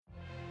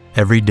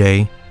Every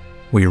day,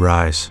 we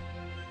rise,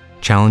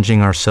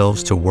 challenging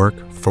ourselves to work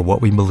for what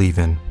we believe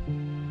in.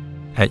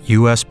 At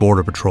U.S.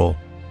 Border Patrol,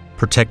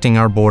 protecting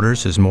our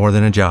borders is more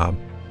than a job.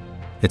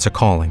 It's a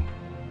calling.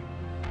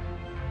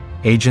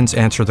 Agents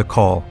answer the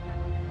call,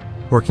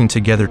 working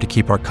together to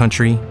keep our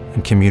country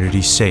and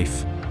communities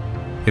safe.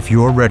 If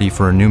you're ready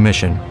for a new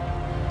mission,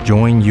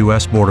 join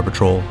U.S. Border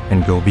Patrol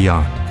and go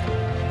beyond.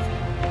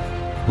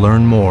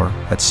 Learn more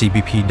at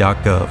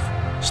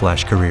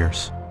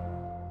cbp.gov/careers.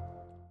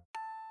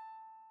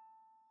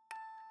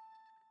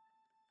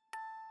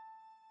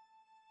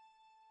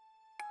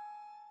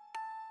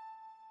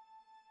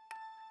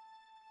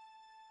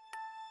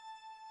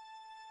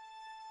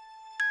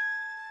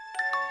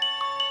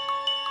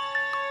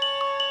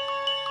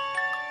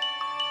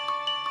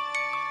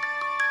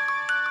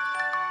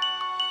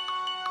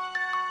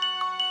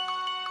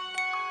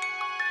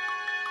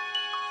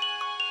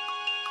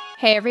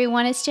 Hey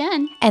everyone, it's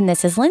Jen. And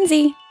this is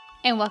Lindsay.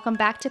 And welcome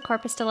back to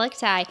Corpus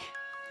Delicti,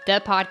 the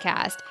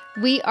podcast.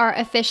 We are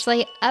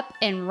officially up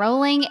and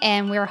rolling,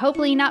 and we're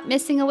hopefully not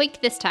missing a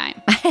week this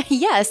time.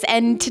 Yes,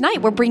 and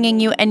tonight we're bringing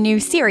you a new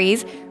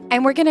series,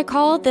 and we're going to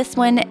call this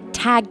one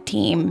Tag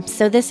Team.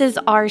 So this is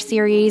our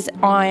series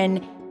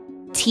on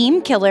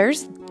team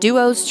killers,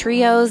 duos,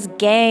 trios,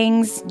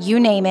 gangs, you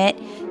name it.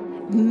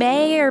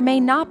 May or may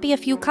not be a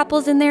few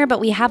couples in there, but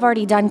we have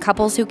already done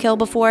couples who kill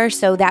before,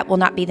 so that will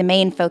not be the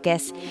main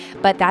focus.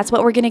 But that's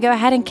what we're going to go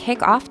ahead and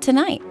kick off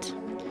tonight.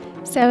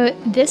 So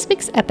this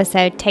week's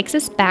episode takes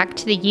us back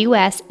to the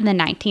U.S. in the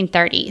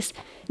 1930s.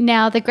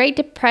 Now, the Great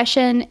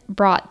Depression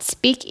brought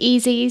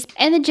speakeasies,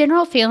 and the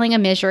general feeling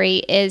of misery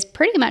is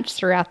pretty much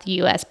throughout the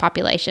U.S.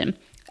 population.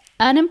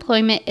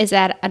 Unemployment is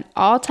at an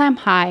all-time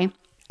high,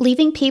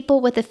 leaving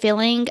people with a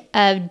feeling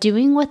of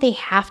doing what they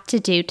have to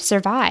do to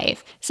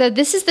survive. So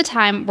this is the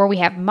time where we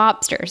have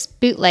mobsters,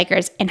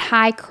 bootleggers, and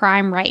high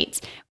crime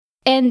rates.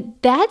 And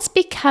that's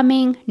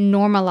becoming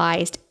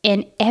normalized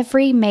in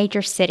every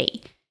major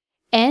city.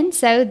 And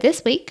so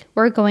this week,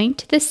 we're going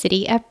to the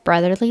city of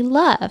brotherly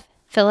love,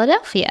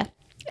 Philadelphia.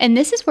 And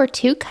this is where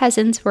two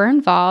cousins were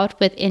involved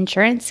with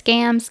insurance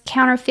scams,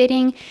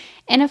 counterfeiting,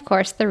 and of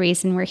course, the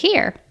reason we're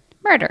here,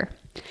 murder.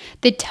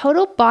 The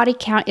total body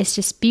count is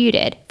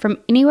disputed from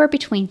anywhere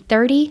between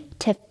 30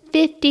 to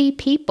 50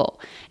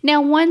 people.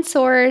 Now, one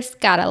source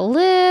got a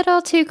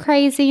little too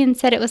crazy and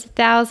said it was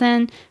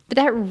 1,000, but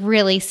that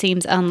really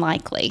seems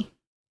unlikely.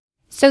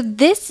 So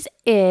this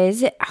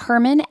is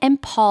Herman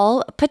and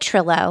Paul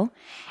Petrillo,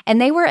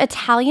 and they were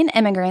Italian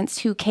immigrants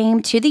who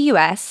came to the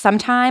U.S.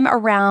 sometime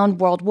around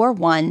World War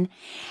I.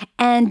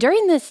 And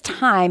during this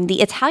time,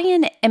 the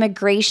Italian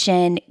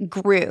immigration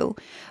grew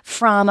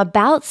from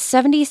about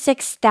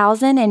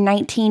 76,000 in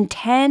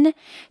 1910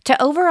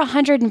 to over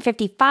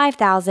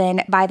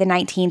 155,000 by the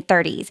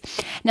 1930s.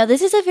 Now,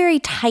 this is a very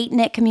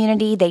tight-knit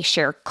community. They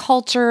share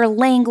culture,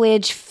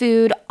 language,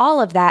 food, all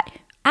of that.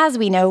 As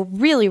we know,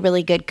 really,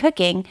 really good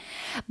cooking,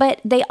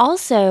 but they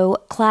also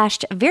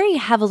clashed very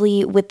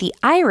heavily with the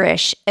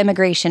Irish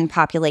immigration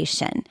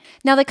population.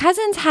 Now, the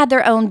cousins had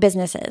their own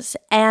businesses,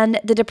 and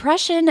the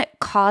Depression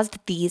caused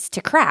these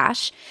to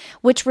crash,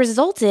 which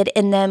resulted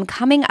in them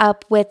coming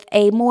up with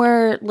a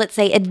more, let's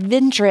say,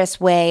 adventurous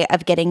way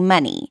of getting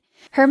money.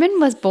 Herman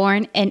was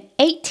born in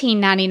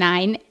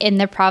 1899 in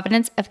the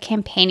province of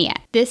Campania.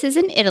 This is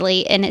in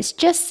Italy, and it's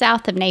just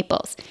south of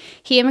Naples.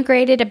 He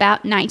immigrated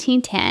about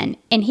 1910,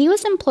 and he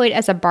was employed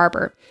as a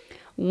barber.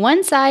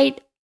 One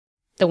site,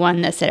 the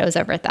one that said it was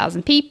over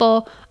 1,000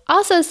 people,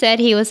 also said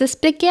he was a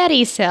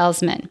spaghetti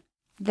salesman.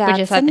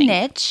 That's a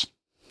niche.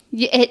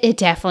 It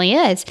definitely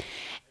is.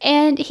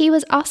 And he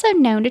was also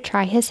known to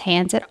try his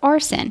hands at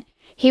arson.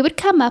 He would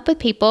come up with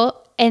people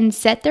and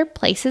set their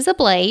places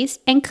ablaze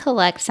and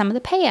collect some of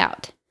the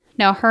payout.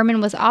 Now,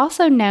 Herman was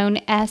also known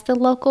as the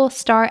local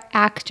star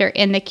actor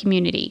in the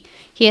community.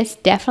 He is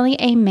definitely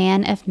a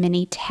man of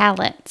many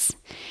talents.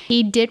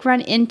 He did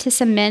run into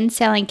some men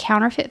selling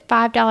counterfeit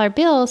 $5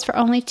 bills for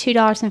only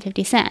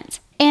 $2.50.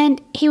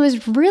 And he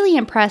was really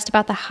impressed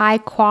about the high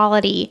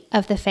quality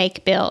of the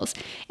fake bills.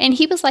 And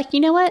he was like,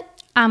 you know what?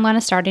 I'm going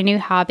to start a new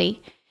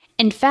hobby.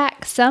 In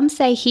fact, some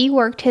say he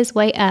worked his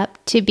way up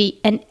to be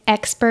an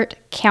expert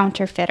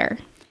counterfeiter.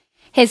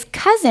 His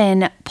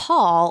cousin,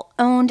 Paul,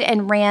 owned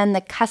and ran the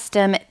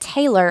custom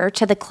tailor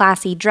to the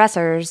classy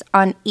dressers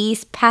on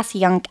East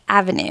Passyunk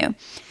Avenue.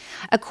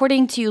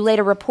 According to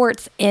later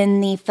reports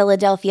in the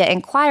Philadelphia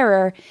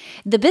Inquirer,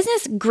 the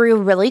business grew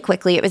really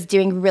quickly. It was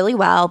doing really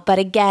well. But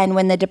again,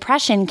 when the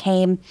Depression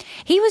came,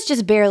 he was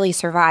just barely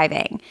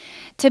surviving.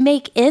 To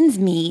make ends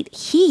meet,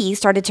 he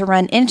started to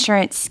run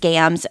insurance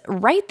scams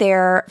right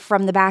there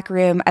from the back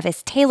room of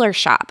his tailor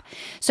shop.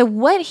 So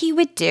what he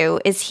would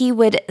do is he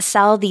would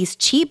sell these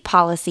cheap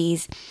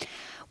policies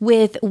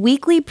with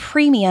weekly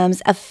premiums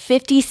of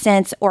 50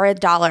 cents or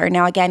 $1.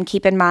 Now, again,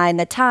 keep in mind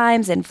the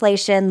times,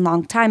 inflation,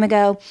 long time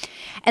ago.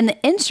 And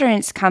the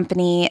insurance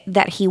company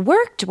that he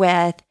worked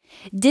with,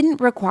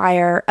 didn't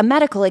require a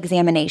medical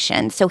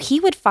examination. So he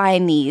would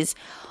find these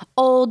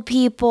old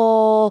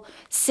people,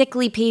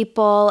 sickly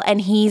people,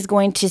 and he's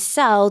going to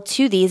sell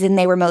to these, and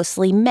they were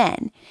mostly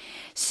men.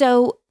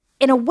 So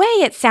in a way,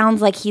 it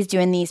sounds like he's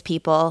doing these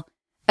people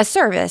a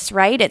service,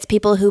 right? It's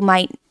people who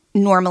might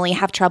normally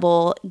have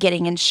trouble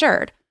getting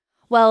insured.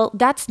 Well,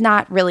 that's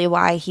not really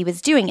why he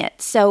was doing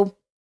it. So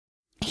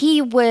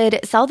he would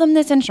sell them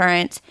this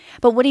insurance,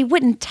 but what he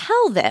wouldn't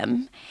tell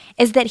them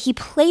is that he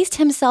placed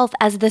himself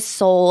as the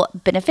sole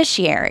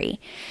beneficiary.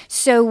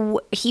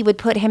 So he would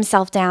put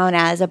himself down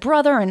as a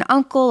brother, an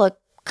uncle, a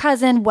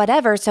cousin,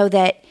 whatever, so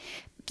that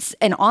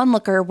an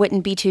onlooker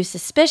wouldn't be too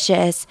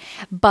suspicious.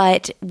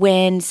 But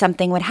when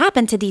something would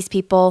happen to these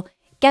people,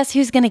 guess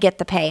who's going to get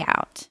the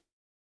payout?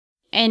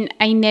 And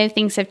I know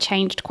things have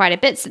changed quite a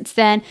bit since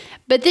then,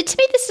 but to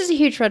me, this is a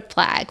huge red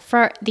flag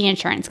for the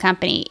insurance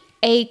company.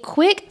 A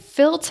quick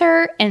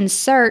filter and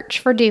search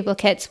for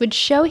duplicates would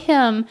show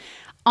him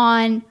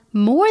on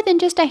more than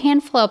just a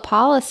handful of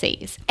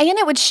policies. And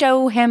it would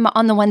show him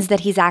on the ones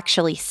that he's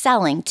actually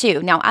selling,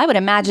 too. Now, I would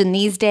imagine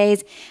these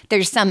days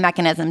there's some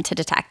mechanism to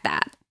detect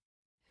that.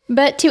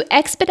 But to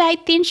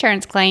expedite the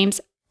insurance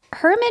claims,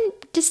 Herman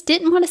just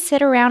didn't want to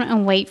sit around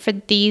and wait for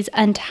these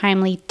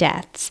untimely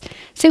deaths.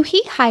 So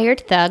he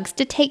hired thugs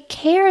to take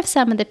care of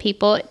some of the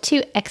people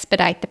to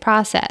expedite the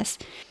process.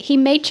 He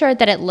made sure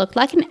that it looked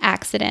like an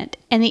accident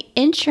and the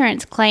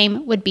insurance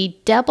claim would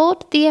be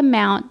doubled the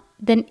amount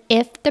than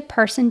if the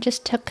person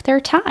just took their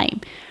time.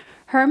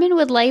 Herman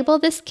would label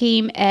the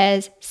scheme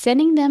as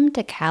sending them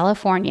to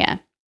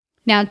California.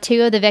 Now,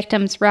 two of the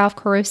victims, Ralph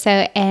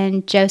Caruso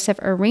and Joseph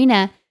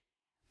Arena,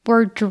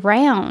 were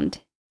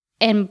drowned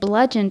and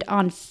bludgeoned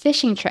on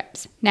fishing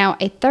trips. Now,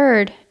 a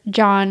third,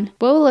 John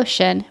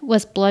Woloshin,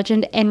 was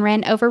bludgeoned and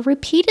ran over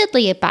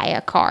repeatedly by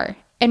a car.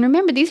 And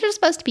remember, these are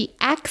supposed to be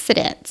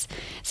accidents.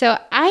 So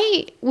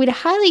I would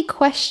highly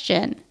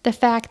question the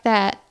fact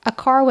that a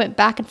car went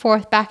back and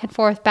forth, back and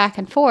forth, back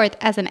and forth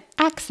as an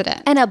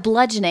accident. And a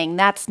bludgeoning,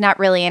 that's not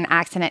really an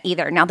accident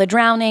either. Now, the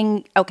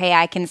drowning, okay,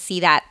 I can see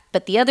that.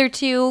 But the other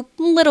two,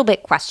 a little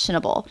bit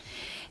questionable.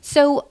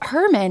 So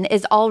Herman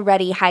is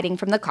already hiding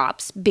from the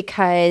cops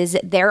because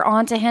they're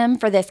onto him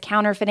for this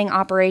counterfeiting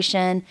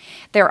operation.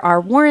 There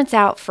are warrants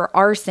out for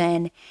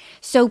arson.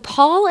 So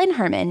Paul and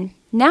Herman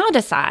now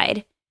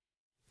decide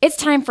it's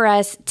time for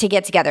us to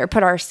get together,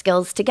 put our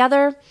skills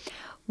together.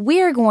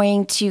 We're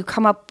going to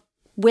come up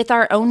with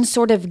our own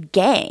sort of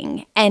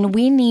gang, and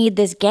we need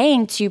this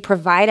gang to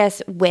provide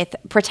us with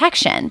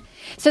protection.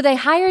 So they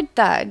hired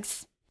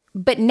thugs.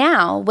 But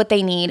now what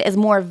they need is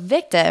more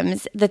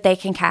victims that they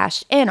can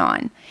cash in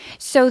on.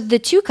 So the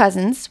two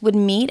cousins would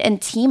meet and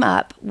team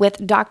up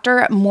with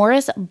Dr.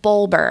 Morris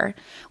Bulber,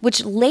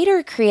 which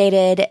later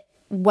created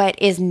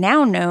what is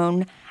now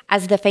known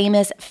as the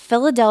famous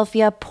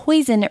Philadelphia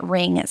poison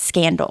ring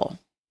scandal.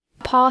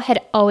 Paul had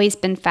always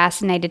been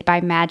fascinated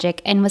by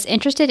magic and was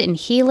interested in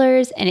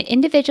healers and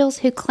individuals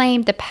who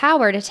claimed the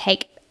power to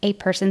take a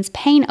person's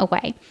pain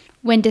away.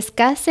 When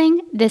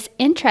discussing this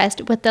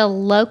interest with the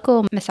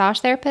local massage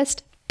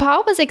therapist,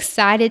 Paul was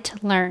excited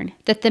to learn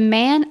that the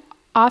man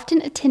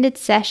often attended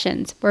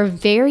sessions where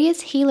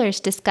various healers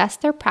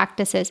discussed their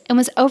practices and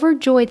was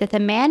overjoyed that the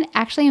man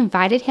actually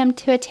invited him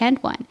to attend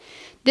one.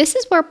 This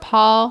is where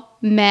Paul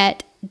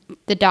met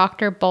the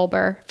Dr.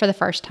 Bulber for the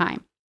first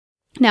time.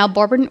 Now,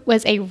 Bulber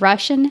was a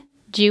Russian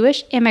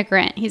Jewish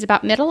immigrant. He's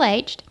about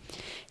middle-aged.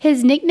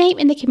 His nickname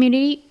in the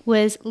community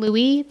was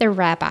Louis the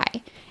Rabbi.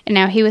 And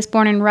now he was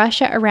born in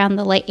Russia around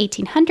the late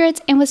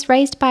 1800s and was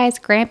raised by his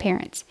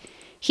grandparents.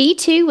 He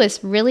too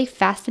was really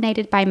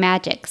fascinated by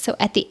magic. So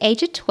at the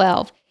age of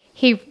 12,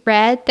 he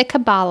read the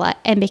Kabbalah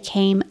and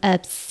became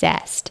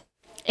obsessed.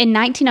 In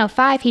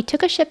 1905, he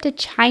took a ship to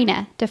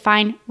China to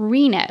find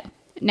Reno.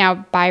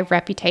 Now, by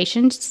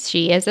reputation,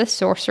 she is a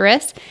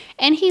sorceress,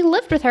 and he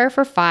lived with her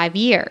for 5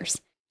 years.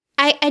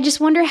 I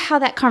just wonder how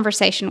that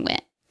conversation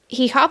went.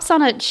 He hops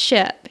on a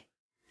ship.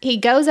 He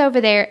goes over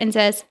there and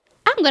says,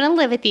 I'm going to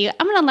live with you.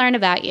 I'm going to learn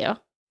about you.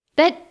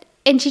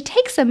 And she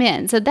takes him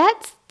in. So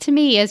that, to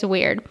me, is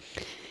weird.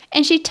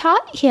 And she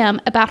taught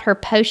him about her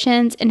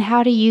potions and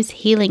how to use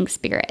healing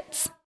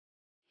spirits.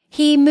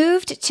 He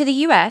moved to the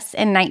U.S.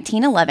 in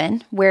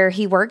 1911, where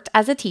he worked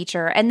as a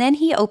teacher, and then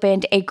he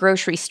opened a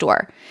grocery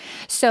store.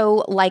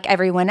 So, like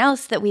everyone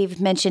else that we've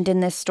mentioned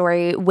in this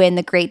story, when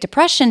the Great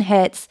Depression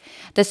hits,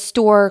 the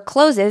store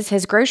closes,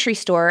 his grocery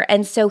store,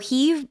 and so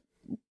he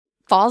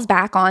falls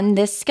back on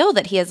this skill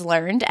that he has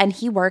learned, and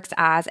he works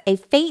as a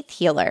faith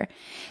healer.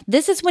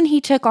 This is when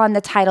he took on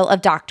the title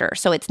of doctor.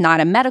 So it's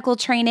not a medical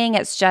training,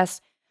 it's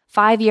just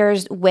 5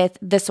 years with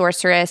the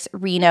sorceress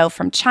Reno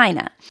from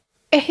China.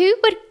 Who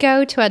would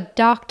go to a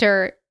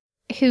doctor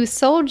who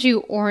sold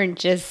you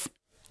oranges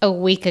a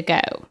week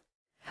ago?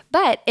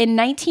 But in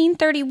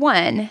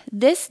 1931,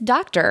 this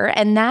doctor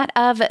and that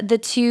of the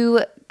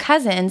two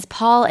cousins,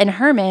 Paul and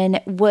Herman,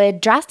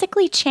 would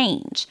drastically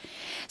change.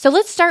 So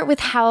let's start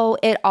with how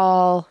it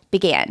all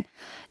began.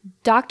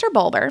 Dr.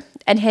 Bulber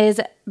and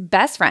his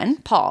best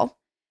friend, Paul,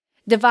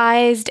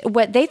 devised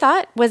what they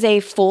thought was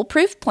a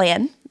foolproof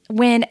plan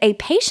when a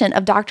patient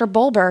of Dr.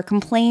 Bulber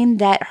complained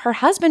that her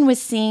husband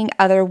was seeing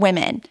other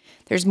women.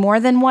 There's more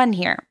than one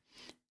here.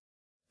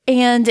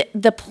 And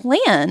the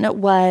plan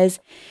was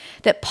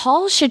that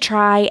Paul should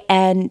try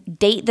and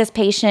date this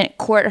patient,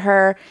 court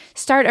her,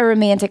 start a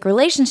romantic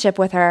relationship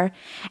with her.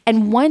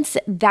 And once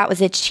that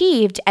was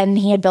achieved and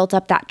he had built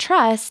up that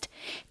trust,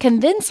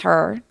 convince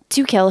her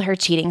to kill her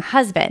cheating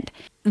husband.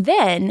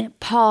 Then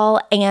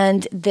Paul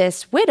and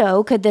this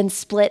widow could then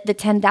split the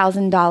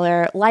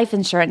 $10,000 life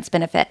insurance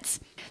benefits.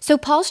 So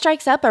Paul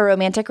strikes up a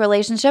romantic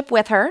relationship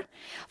with her,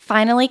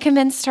 finally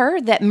convinced her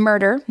that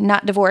murder,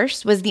 not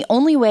divorce, was the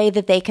only way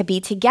that they could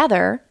be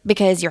together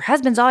because your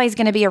husband's always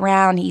going to be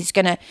around. He's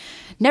going to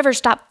never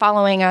stop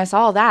following us,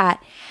 all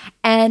that.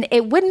 And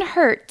it wouldn't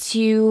hurt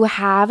to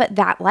have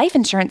that life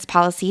insurance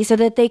policy so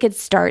that they could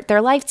start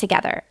their life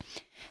together.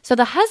 So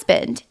the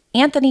husband,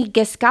 Anthony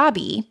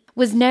Gisgabi,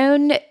 was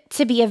known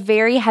to be a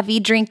very heavy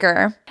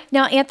drinker.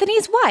 Now,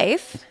 Anthony's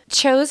wife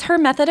chose her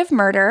method of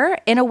murder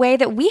in a way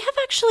that we have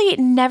actually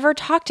never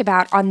talked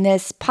about on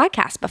this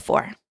podcast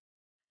before.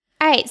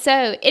 All right,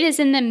 so it is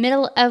in the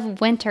middle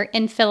of winter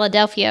in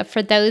Philadelphia.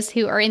 For those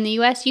who are in the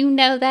U.S., you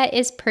know that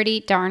is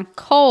pretty darn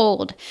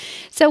cold.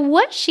 So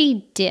what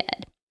she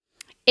did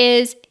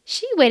is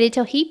she waited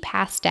till he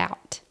passed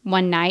out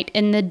one night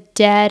in the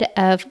dead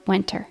of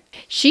winter.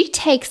 She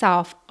takes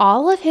off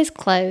all of his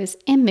clothes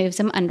and moves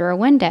him under a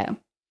window.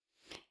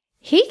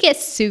 He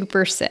gets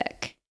super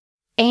sick,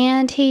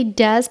 and he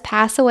does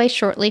pass away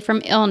shortly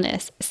from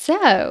illness.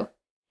 So,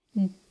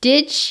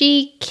 did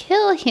she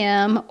kill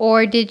him,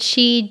 or did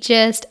she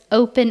just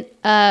open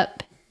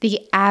up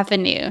the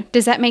avenue?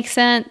 Does that make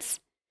sense?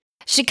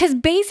 Because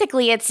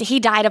basically he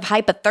died of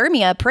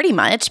hypothermia pretty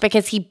much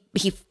because he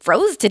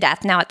froze to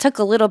death. Now, it took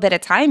a little bit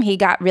of time. He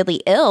got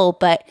really ill,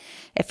 but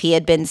if he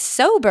had been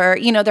sober,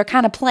 they're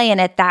kind of playing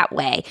it that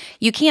way.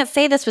 You can't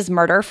say this was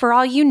murder. For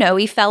all you know,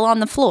 he fell on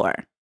the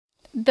floor.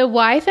 The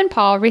wife and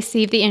Paul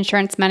received the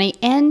insurance money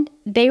and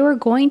they were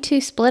going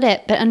to split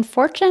it. But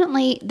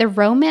unfortunately, the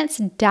romance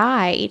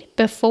died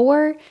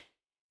before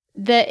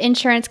the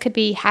insurance could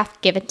be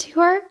half given to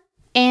her,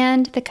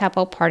 and the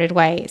couple parted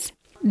ways.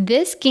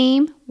 This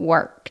scheme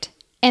worked,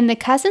 and the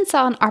cousin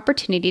saw an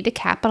opportunity to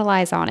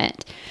capitalize on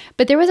it.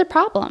 But there was a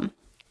problem.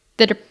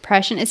 The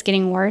depression is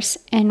getting worse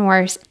and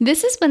worse.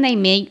 This is when they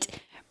meet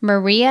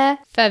Maria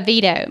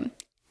Favito,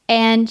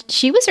 and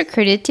she was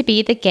recruited to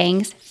be the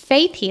gang's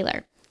faith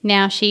healer.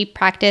 Now, she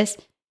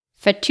practiced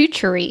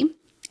fatuchery,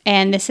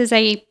 and this is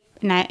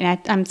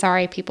I'm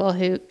sorry, people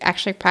who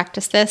actually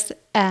practice this,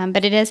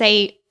 but it is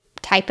a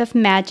type of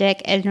magic.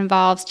 It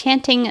involves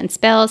chanting and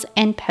spells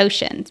and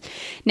potions.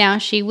 Now,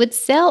 she would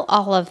sell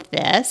all of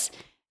this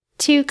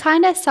to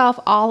kind of solve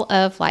all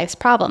of life's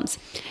problems.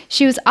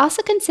 She was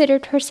also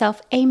considered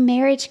herself a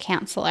marriage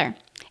counselor.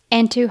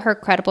 And to her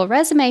credible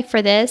resume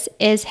for this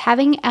is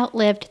having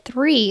outlived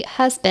 3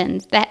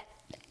 husbands that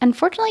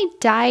unfortunately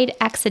died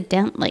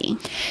accidentally.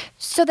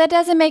 So that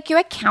doesn't make you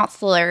a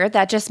counselor.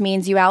 That just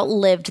means you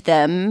outlived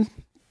them.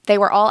 They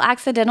were all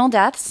accidental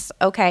deaths.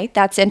 Okay,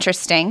 that's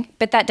interesting.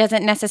 But that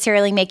doesn't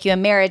necessarily make you a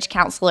marriage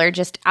counselor,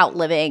 just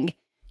outliving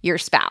your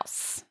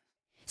spouse.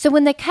 So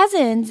when the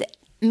cousins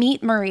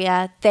meet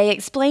Maria, they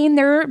explain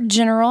their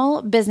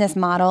general business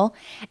model.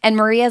 And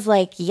Maria's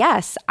like,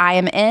 yes, I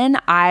am in.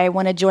 I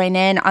want to join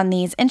in on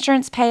these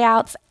insurance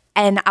payouts.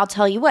 And I'll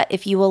tell you what,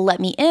 if you will let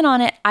me in on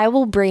it, I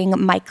will bring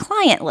my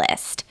client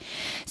list.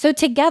 So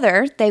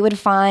together, they would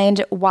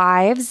find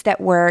wives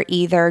that were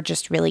either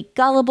just really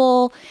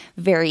gullible,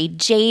 very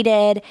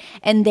jaded,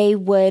 and they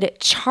would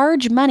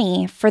charge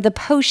money for the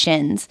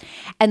potions.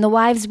 And the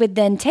wives would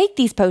then take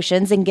these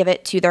potions and give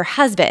it to their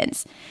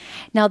husbands.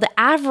 Now, the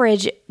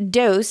average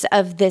dose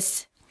of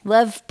this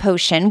love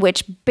potion,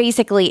 which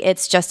basically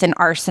it's just an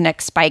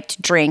arsenic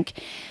spiked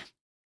drink,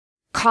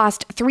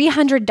 cost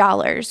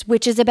 $300,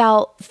 which is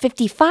about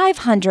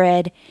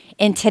 $5,500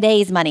 in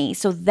today's money.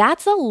 So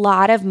that's a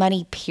lot of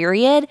money,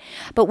 period.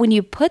 But when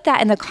you put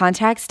that in the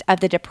context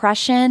of the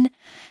Depression,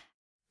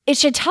 it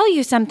should tell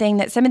you something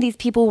that some of these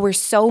people were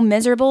so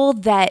miserable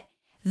that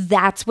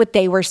that's what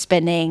they were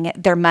spending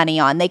their money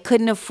on. They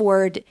couldn't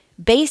afford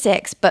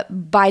basics,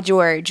 but by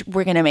George,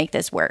 we're going to make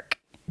this work.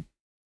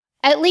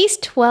 At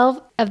least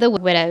 12 of the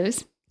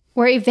widows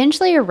were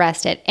eventually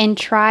arrested and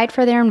tried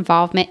for their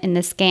involvement in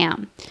the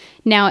scam.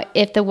 Now,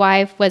 if the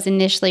wife was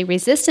initially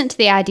resistant to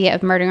the idea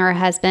of murdering her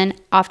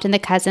husband, often the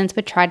cousins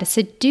would try to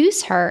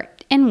seduce her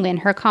and win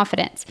her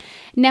confidence.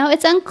 Now,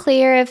 it's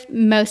unclear if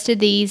most of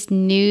these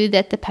knew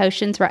that the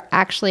potions were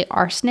actually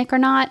arsenic or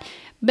not,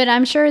 but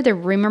I'm sure the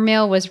rumor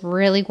mill was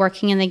really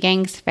working in the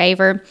gang's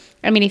favor.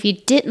 I mean, if you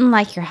didn't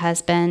like your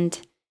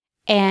husband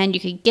and you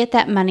could get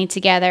that money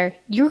together,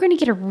 you were going to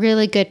get a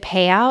really good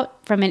payout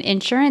from an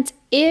insurance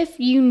if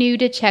you knew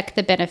to check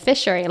the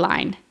beneficiary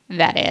line,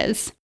 that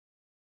is.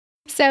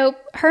 So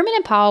Herman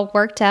and Paul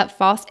worked up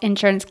false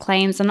insurance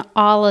claims on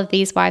all of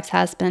these wives'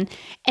 husbands.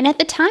 And at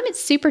the time,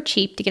 it's super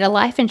cheap to get a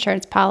life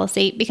insurance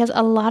policy because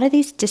a lot of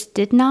these just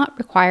did not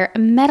require a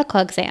medical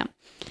exam.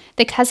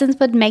 The cousins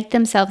would make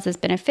themselves as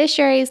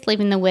beneficiaries,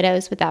 leaving the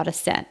widows without a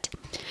cent.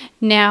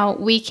 Now,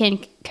 we can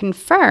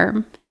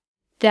confirm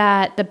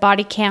that the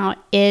body count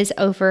is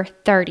over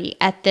 30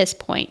 at this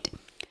point.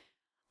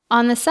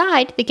 On the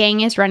side, the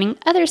gang is running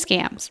other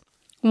scams.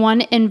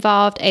 One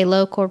involved a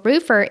local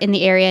roofer in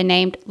the area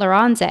named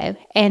Lorenzo,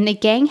 and the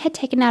gang had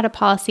taken out a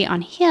policy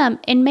on him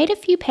and made a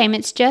few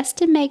payments just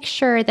to make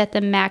sure that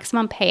the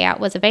maximum payout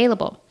was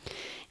available.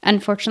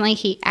 Unfortunately,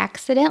 he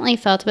accidentally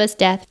fell to his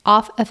death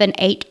off of an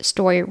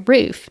 8-story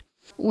roof.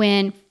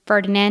 When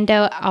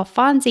Ferdinando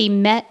Alfonsi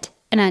met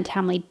an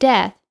untimely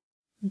death,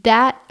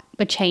 that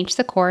would change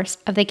the course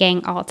of the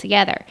gang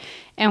altogether.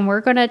 And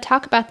we're going to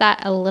talk about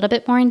that a little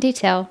bit more in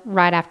detail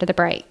right after the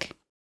break.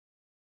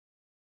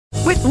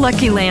 With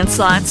Lucky Land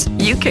Slots,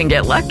 you can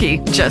get lucky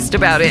just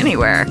about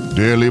anywhere.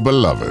 Dearly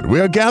beloved, we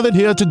are gathered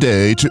here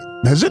today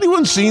to... Has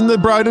anyone seen the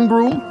bride and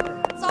groom?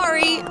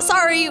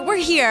 Sorry, we're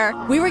here.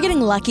 We were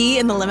getting lucky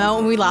in the limo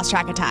and we lost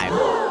track of time.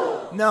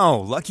 No,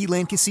 Lucky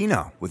Land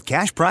Casino, with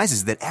cash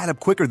prizes that add up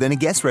quicker than a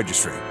guest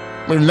registry.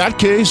 In that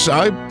case,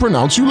 I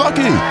pronounce you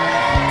lucky.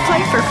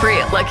 Play for free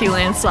at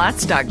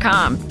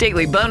LuckyLandSlots.com.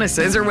 Daily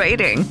bonuses are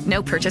waiting.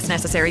 No purchase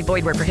necessary.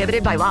 Void where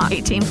prohibited by law.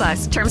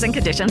 18+. Terms and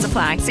conditions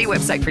apply. See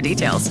website for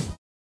details.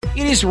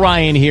 It is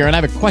Ryan here, and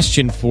I have a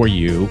question for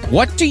you.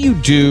 What do you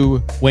do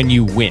when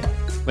you win?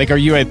 Like, are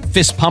you a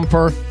fist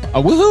pumper,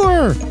 a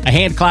woohooer, a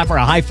hand clapper,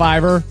 a high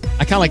fiver?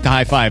 I kind of like the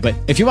high five, but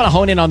if you want to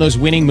hone in on those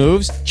winning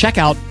moves, check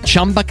out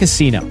Chumba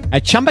Casino.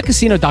 At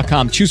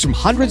ChumbaCasino.com, choose from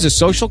hundreds of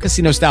social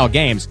casino-style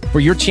games for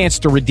your chance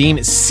to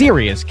redeem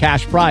serious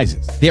cash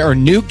prizes. There are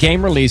new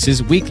game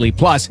releases weekly,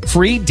 plus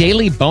free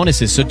daily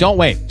bonuses, so don't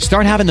wait.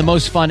 Start having the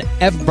most fun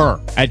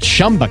ever at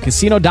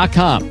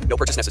ChumbaCasino.com. No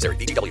purchase necessary.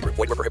 VGW. Void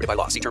where prohibited by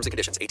law. See terms and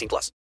conditions.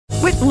 18+.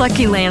 With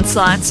Lucky Land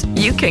Slots,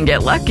 you can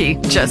get lucky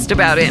just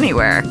about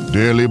anywhere.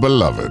 Dearly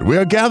beloved, we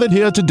are gathered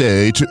here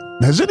today to...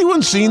 Has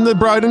anyone seen the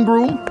bride and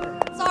groom?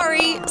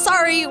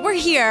 Sorry, we're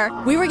here.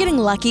 We were getting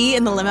lucky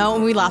in the limo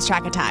and we lost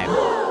track of time.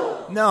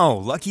 No,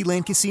 Lucky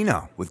Land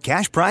Casino, with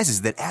cash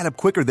prizes that add up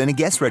quicker than a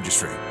guest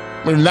registry.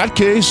 In that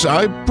case,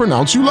 I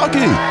pronounce you lucky.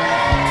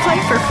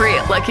 Play for free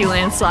at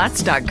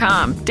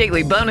LuckyLandSlots.com.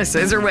 Daily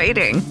bonuses are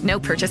waiting. No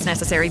purchase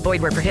necessary.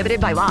 Void where prohibited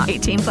by law.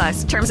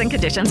 18+. Terms and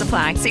conditions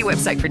apply. See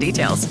website for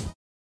details.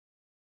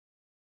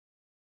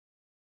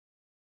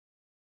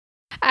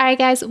 All right,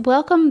 guys,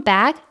 welcome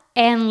back.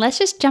 And let's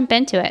just jump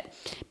into it,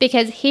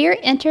 because here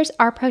enters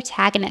our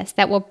protagonist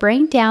that will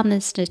bring down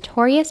this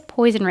notorious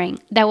poison ring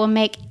that will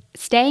make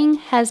staying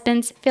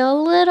husbands feel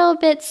a little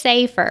bit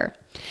safer.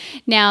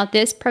 Now,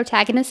 this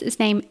protagonist is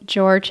named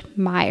George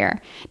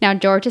Meyer. Now,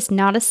 George is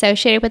not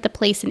associated with the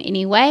police in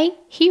any way.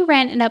 He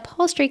ran an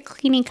upholstery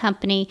cleaning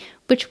company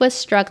which was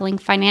struggling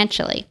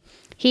financially.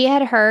 He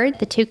had heard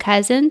the two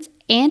cousins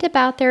and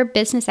about their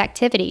business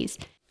activities.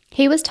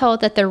 He was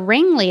told that the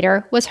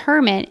ringleader was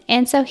Herman,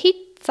 and so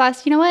he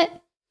thought, you know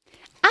what?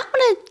 I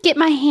want to get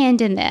my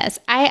hand in this.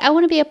 I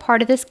want to be a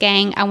part of this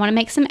gang. I want to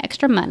make some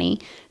extra money.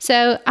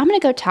 So I'm going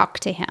to go talk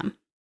to him.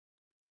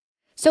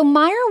 So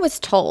Meyer was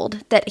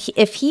told that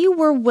if he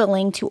were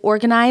willing to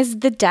organize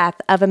the death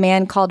of a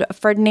man called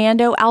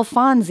Ferdinando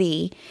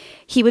Alfonsi,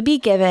 he would be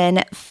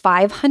given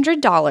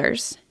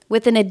 $500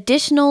 with an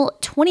additional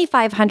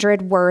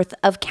 $2,500 worth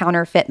of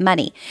counterfeit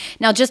money.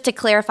 Now, just to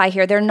clarify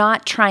here, they're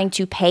not trying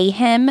to pay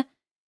him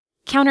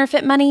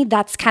counterfeit money.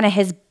 That's kind of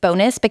his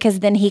bonus, because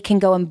then he can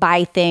go and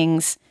buy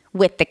things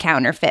with the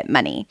counterfeit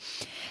money.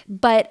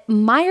 But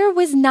Meyer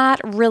was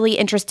not really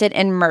interested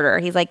in murder.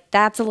 He's like,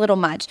 that's a little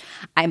much.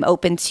 I'm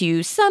open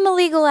to some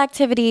illegal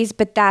activities,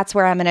 but that's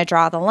where I'm going to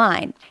draw the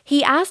line.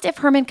 He asked if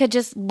Herman could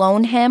just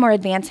loan him or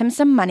advance him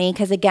some money,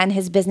 because again,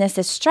 his business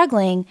is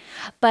struggling.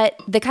 But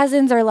the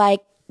cousins are like,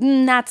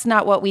 that's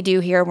not what we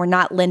do here. We're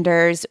not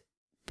lenders.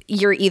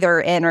 You're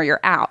either in or you're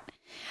out.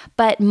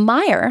 But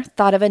Meyer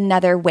thought of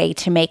another way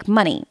to make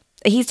money.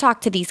 He's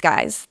talked to these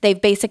guys. They've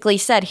basically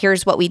said,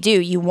 here's what we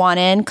do. You want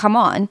in? Come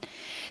on.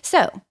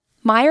 So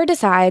Meyer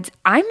decides,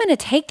 I'm going to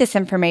take this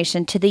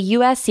information to the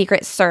U.S.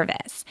 Secret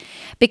Service,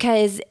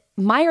 because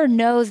Meyer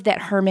knows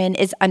that Herman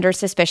is under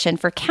suspicion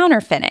for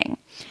counterfeiting.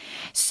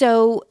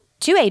 So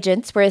 2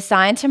 agents were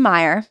assigned to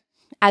Meyer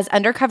as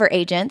undercover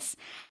agents,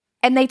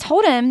 and they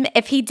told him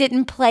if he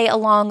didn't play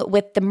along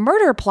with the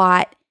murder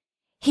plot,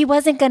 he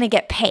wasn't going to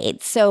get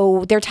paid.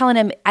 So they're telling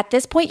him, at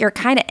this point, you're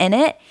kind of in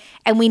it,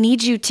 and we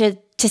need you to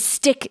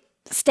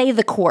stay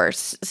the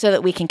course so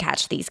that we can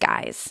catch these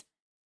guys.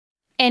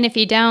 And if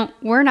you don't,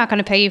 we're not going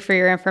to pay you for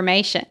your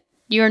information.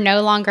 You are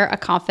no longer a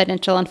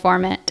confidential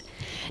informant.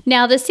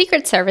 Now, the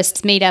Secret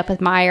Service meet up with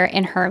Meyer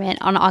and Herman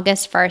on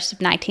August 1st of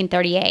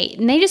 1938,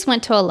 and they just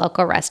went to a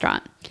local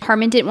restaurant.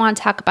 Herman didn't want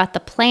to talk about the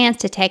plans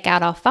to take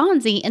out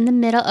Alfonsi in the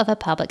middle of a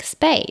public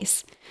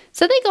space.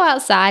 So they go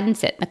outside and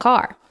sit in the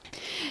car.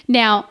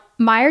 Now,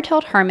 Meyer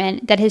told Herman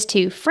that his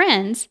 2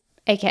 friends,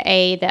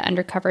 aka the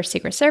undercover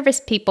Secret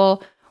Service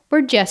people,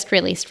 were just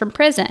released from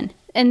prison,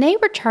 and they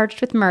were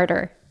charged with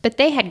murder, but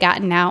they had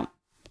gotten out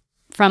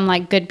from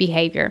good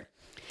behavior.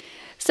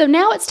 So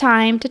now it's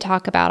time to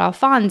talk about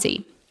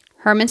Alfonsi.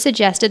 Herman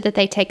suggested that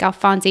they take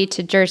Alfonsi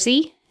to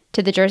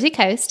the Jersey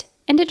coast,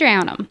 and to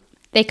drown him.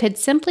 They could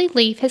simply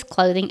leave his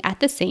clothing at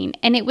the scene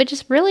and it would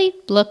just really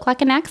look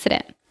like an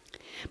accident.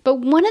 But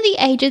one of the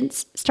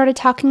agents started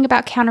talking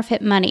about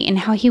counterfeit money and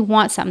how he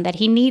wants some, that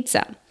he needs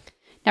some.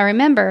 Now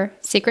remember,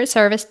 Secret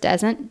Service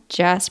doesn't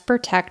just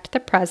protect the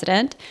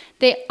president.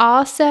 They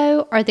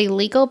also are the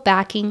legal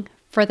backing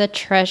for the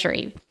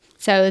Treasury.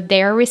 So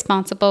they're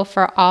responsible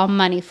for all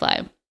money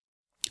flow.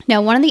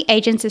 Now, one of the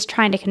agents is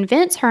trying to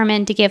convince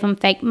Herman to give him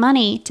fake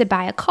money to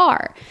buy a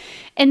car.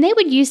 And they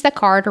would use the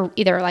car to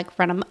either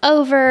run him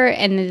over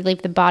and then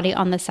leave the body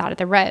on the side of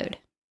the road.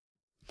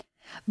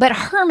 But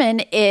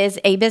Herman is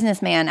a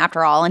businessman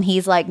after all, and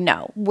he's like,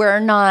 no, we're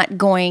not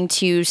going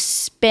to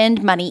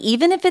spend money,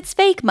 even if it's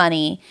fake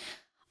money,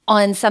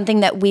 on something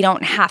that we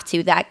don't have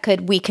to.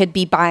 We could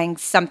be buying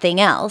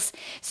something else.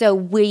 So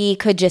we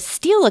could just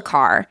steal a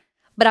car,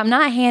 but I'm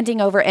not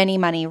handing over any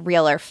money,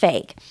 real or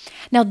fake.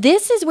 Now,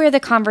 this is where the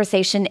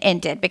conversation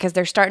ended because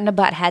they're starting to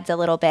butt heads a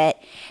little bit.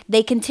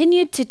 They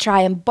continued to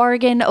try and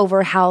bargain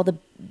over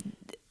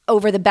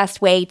the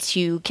best way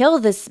to kill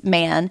this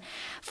man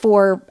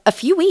for a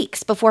few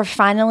weeks before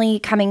finally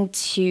coming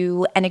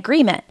to an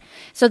agreement.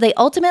 So they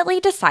ultimately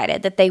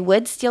decided that they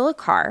would steal a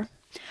car,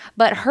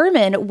 but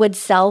Herman would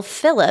sell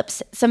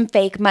Phillips some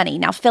fake money.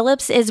 Now,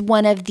 Phillips is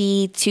one of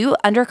the two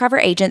undercover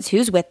agents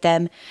who's with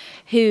them,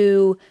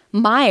 who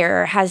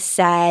Meyer has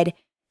said,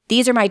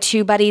 these are my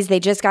two buddies.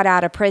 They just got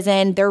out of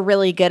prison. They're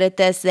really good at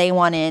this. They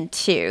want in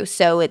too.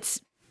 So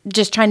it's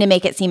just trying to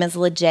make it seem as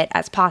legit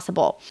as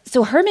possible.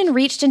 So Herman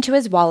reached into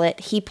his wallet.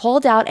 He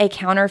pulled out a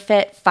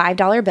counterfeit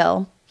 $5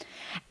 bill.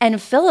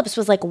 And Phillips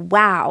was like,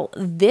 wow,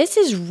 this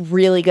is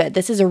really good.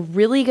 This is a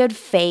really good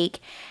fake.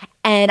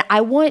 And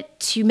I want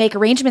to make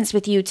arrangements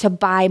with you to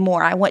buy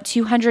more. I want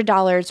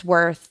 $200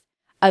 worth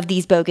of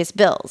these bogus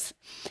bills.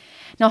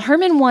 Now,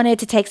 Herman wanted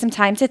to take some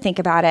time to think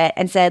about it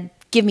and said,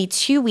 give me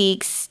 2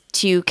 weeks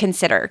to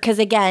consider. Because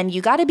again,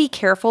 you got to be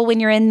careful when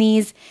you're in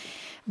these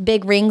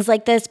big rings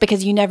like this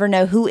because you never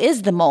know who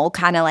is the mole,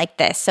 kind of like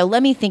this. So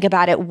let me think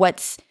about it.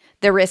 What's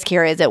the risk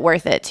here? Is it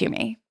worth it to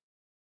me?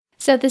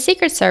 So the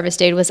Secret Service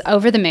dude was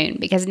over the moon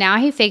because now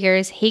he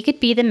figures he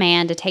could be the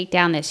man to take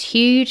down this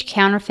huge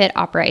counterfeit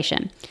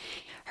operation.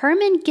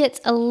 Herman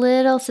gets a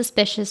little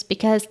suspicious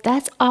because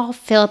that's all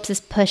Phillips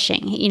is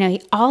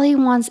pushing. All he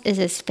wants is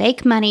his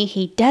fake money.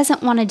 He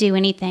doesn't want to do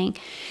anything.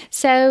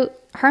 So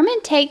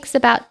Herman takes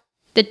about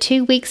the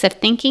 2 weeks of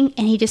thinking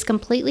and he just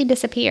completely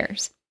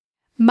disappears.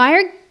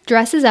 Meyer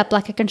dresses up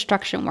like a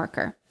construction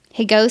worker.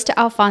 He goes to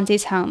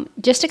Alfonsi's home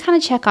just to kind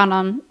of check on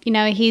him.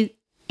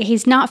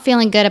 He's not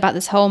feeling good about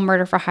this whole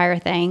murder for hire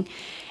thing.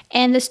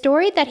 And the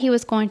story that he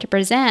was going to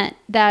present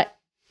that,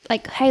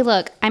 hey,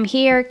 look, I'm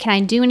here. Can I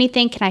do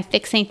anything? Can I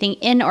fix anything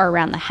in or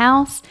around the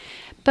house?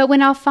 But when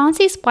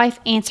Alfonsi's wife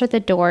answered the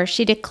door,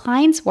 she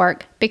declines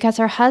work because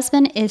her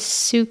husband is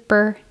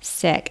super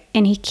sick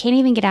and he can't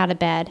even get out of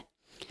bed.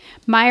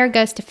 Meyer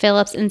goes to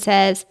Phillips and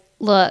says,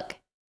 look,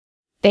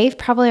 they've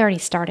probably already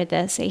started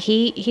this.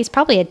 He's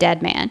probably a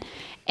dead man.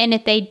 And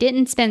if they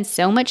didn't spend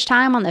so much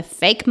time on the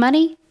fake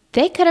money,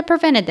 they could have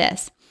prevented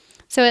this.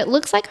 So it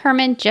looks like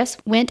Herman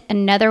just went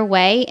another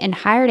way and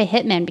hired a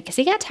hitman because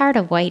he got tired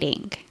of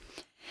waiting.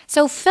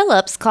 So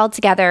Phillips called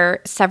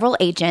together several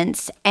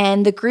agents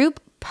and the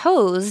group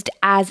posed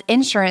as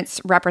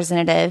insurance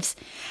representatives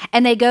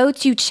and they go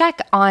to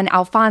check on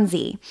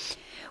Alfonsi.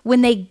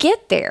 When they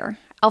get there,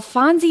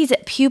 Alfonsi's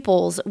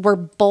pupils were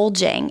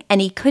bulging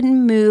and he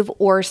couldn't move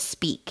or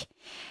speak.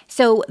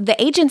 So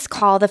the agents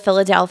call the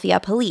Philadelphia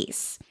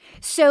police.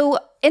 So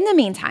in the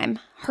meantime,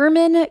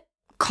 Herman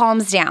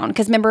calms down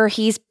because remember,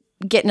 he's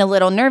getting a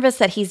little nervous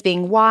that he's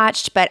being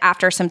watched, but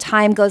after some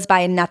time goes by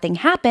and nothing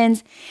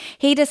happens,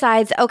 he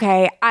decides,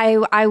 okay,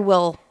 I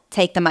will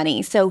take the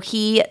money. So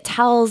he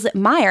tells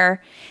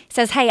Meyer,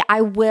 says, hey,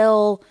 I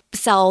will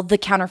sell the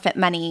counterfeit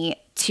money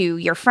to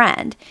your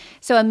friend.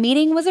 So a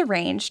meeting was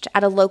arranged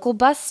at a local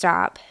bus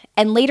stop.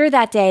 And later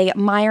that day,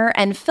 Meyer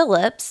and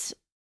Phillips,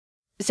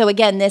 so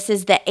again, this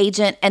is the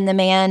agent and the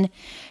man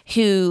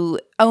who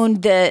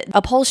owned the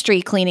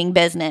upholstery cleaning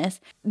business,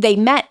 they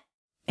met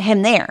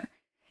him there.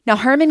 Now,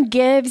 Herman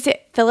gives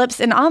Phillips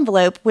an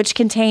envelope which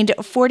contained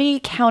 40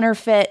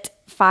 counterfeit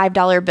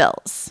 $5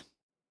 bills.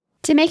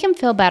 To make him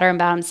feel better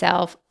about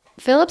himself,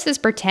 Phillips is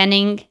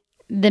pretending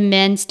the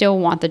men still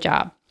want the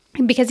job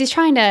because he's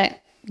trying to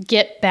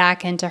get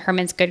back into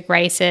Herman's good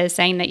graces,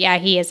 saying that, yeah,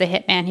 he is a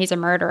hitman, he's a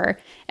murderer,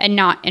 and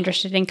not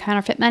interested in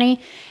counterfeit money.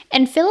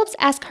 And Phillips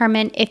asked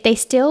Herman if they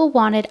still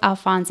wanted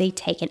Alfonsi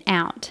taken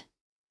out.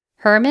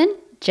 Herman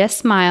just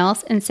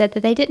smiles and said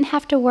that they didn't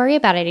have to worry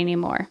about it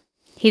anymore.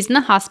 He's in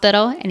the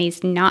hospital and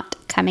he's not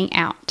coming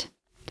out.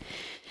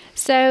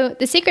 So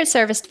the Secret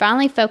Service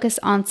finally focused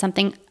on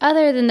something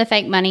other than the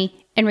fake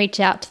money and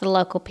reached out to the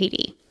local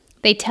PD.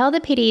 They tell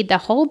the PD the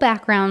whole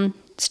background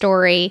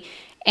story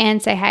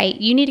and say, hey,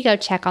 you need to go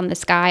check on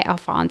this guy,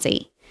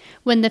 Alfonsi.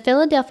 When the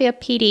Philadelphia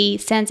PD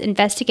sends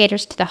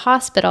investigators to the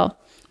hospital,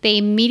 they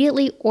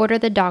immediately order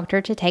the doctor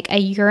to take a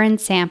urine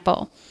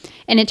sample.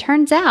 And it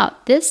turns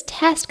out this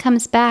test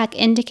comes back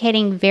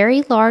indicating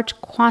very large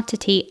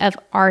quantity of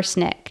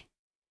arsenic.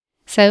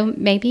 So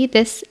maybe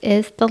this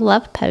is the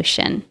love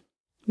potion.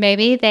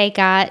 Maybe they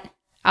got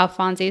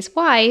Alfonsi's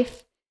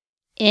wife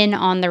in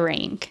on the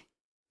ring.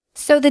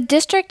 So the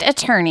district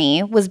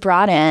attorney was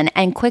brought in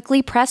and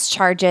quickly pressed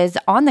charges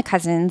on the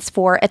cousins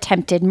for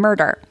attempted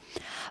murder.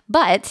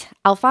 But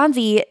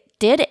Alfonsi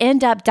did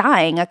end up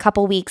dying a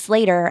couple weeks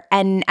later,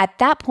 and at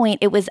that point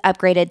it was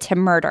upgraded to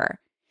murder.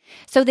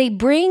 So they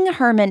bring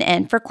Herman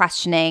in for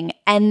questioning,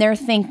 and they're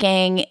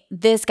thinking,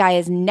 this guy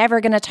is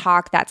never going to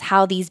talk. That's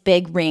how these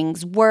big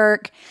rings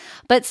work.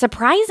 But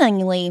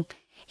surprisingly,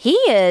 he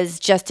is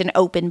just an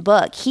open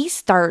book. He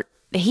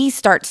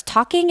starts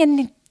talking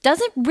and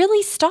doesn't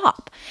really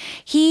stop.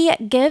 He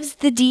gives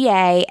the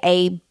DA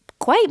a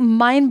quite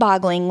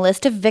mind-boggling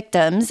list of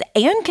victims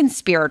and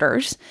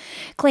conspirators,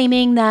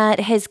 claiming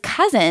that his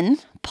cousin,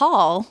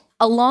 Paul,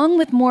 along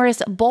with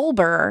Morris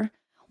Bulber,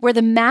 were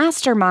the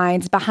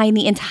masterminds behind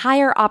the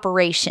entire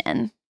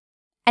operation.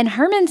 And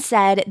Herman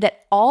said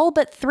that all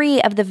but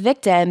 3 of the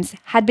victims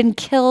had been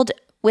killed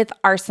with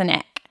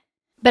arsenic.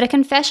 But a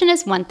confession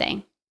is one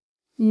thing.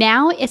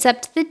 Now it's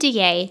up to the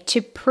DA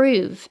to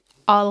prove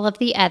all of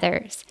the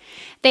others.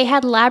 They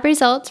had lab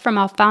results from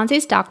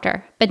Alfonsi's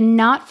doctor, but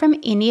not from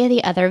any of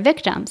the other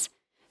victims.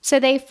 So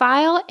they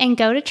file and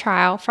go to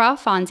trial for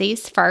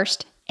Alfonsi's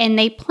first, and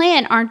they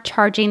plan on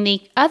charging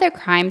the other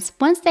crimes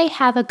once they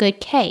have a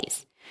good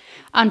case.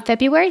 On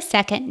February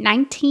 2nd,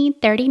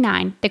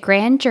 1939, the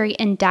grand jury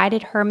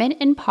indicted Herman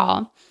and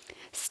Paul,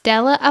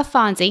 Stella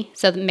Alfonsi,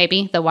 so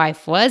maybe the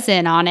wife was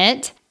in on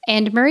it,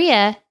 and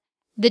Maria,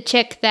 the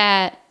chick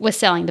that was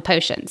selling the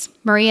potions.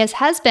 Maria's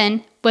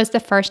husband was the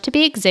first to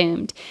be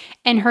exhumed,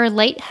 and her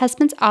late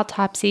husband's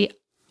autopsy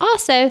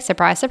also,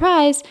 surprise,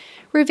 surprise,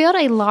 revealed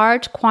a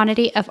large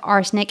quantity of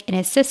arsenic in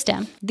his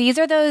system. These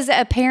are those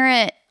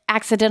apparent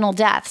accidental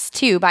deaths,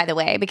 too, by the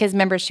way, because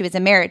remember, she was a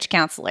marriage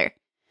counselor.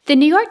 The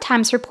New York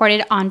Times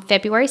reported on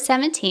February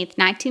 17,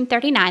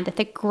 1939, that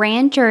the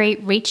grand jury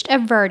reached a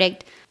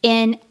verdict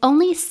in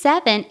only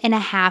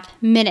 7.5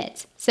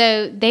 minutes.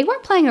 So they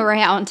weren't playing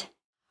around.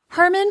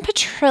 Herman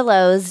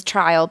Petrillo's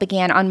trial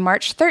began on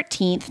March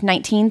 13th,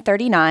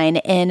 1939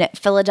 in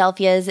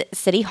Philadelphia's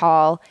City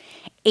Hall,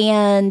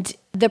 and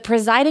the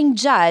presiding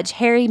judge,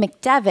 Harry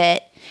McDevitt,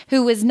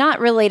 who was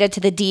not related to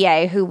the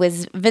DA, who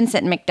was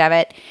Vincent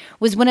McDevitt,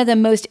 was one of the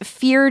most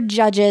feared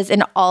judges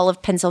in all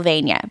of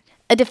Pennsylvania.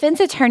 A defense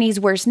attorney's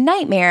worst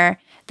nightmare,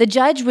 the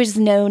judge was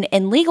known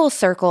in legal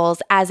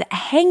circles as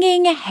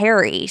Hanging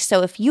Harry,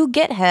 so if you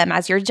get him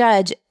as your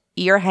judge,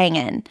 you're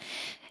hanging.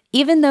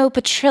 Even though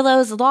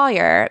Petrillo's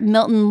lawyer,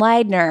 Milton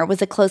Leidner,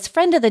 was a close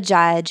friend of the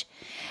judge,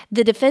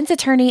 the defense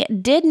attorney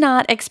did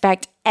not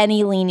expect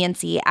any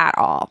leniency at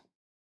all.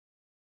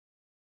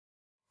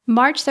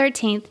 March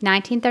 13th,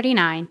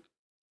 1939,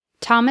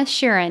 Thomas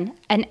Sheeran,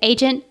 an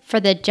agent for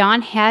the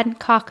John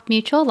Hancock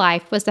Mutual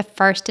Life, was the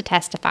first to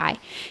testify.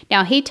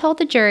 Now, he told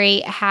the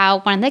jury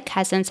how one of the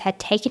cousins had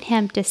taken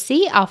him to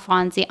see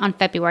Alfonsi on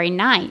February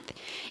 9th.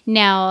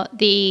 Now,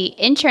 the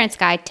insurance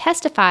guy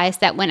testifies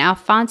that when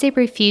Alfonsi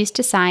refused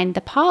to sign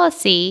the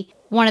policy,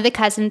 one of the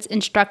cousins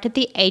instructed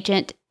the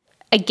agent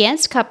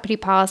against company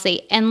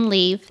policy and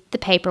leave the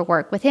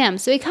paperwork with him.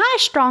 So he kind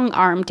of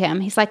strong-armed him.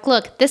 He's like,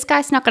 look, this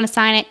guy's not going to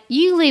sign it.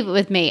 You leave it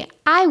with me.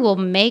 I will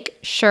make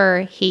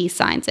sure he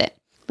signs it.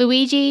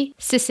 Luigi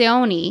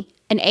Ciccione,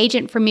 an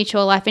agent for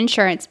Mutual Life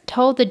Insurance,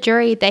 told the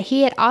jury that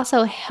he had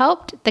also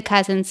helped the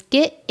cousins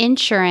get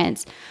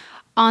insurance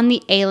on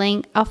the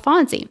ailing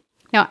Alfonsi.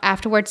 Now,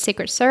 afterwards,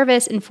 Secret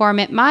Service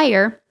informant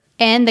Meyer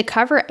and the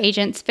cover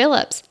agents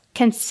Phillips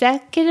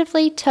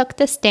consecutively took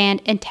the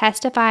stand and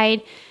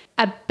testified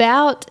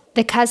about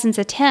the cousins'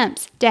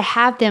 attempts to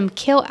have them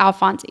kill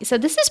Alfonsi. So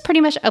this is pretty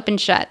much open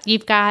shut.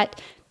 You've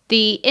got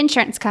the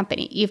insurance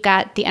company. You've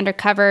got the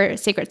undercover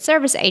Secret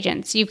Service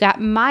agents. You've got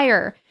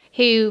Meyer,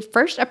 who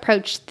first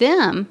approached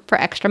them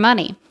for extra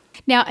money.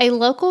 Now, a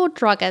local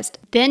druggist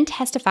then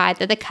testified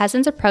that the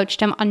cousins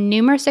approached him on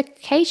numerous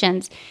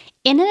occasions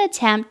in an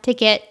attempt to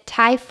get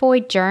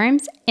typhoid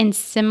germs and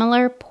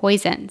similar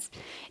poisons.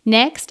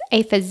 Next,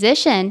 a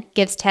physician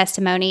gives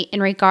testimony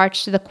in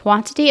regards to the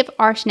quantity of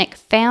arsenic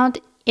found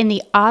in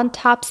the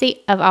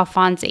autopsy of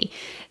Alfonsi.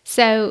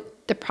 So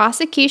the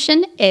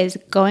prosecution is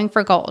going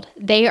for gold.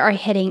 They are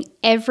hitting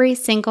every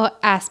single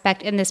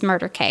aspect in this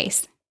murder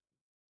case.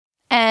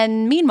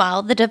 And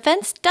meanwhile, the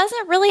defense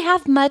doesn't really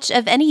have much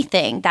of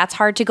anything that's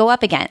hard to go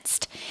up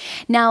against.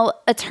 Now,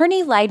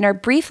 Attorney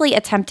Leidner briefly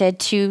attempted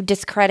to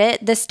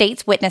discredit the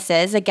state's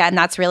witnesses. Again,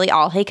 that's really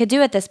all he could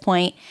do at this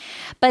point.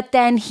 But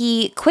then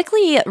he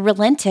quickly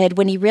relented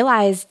when he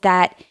realized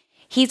that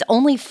he's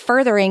only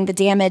furthering the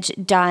damage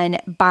done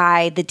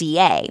by the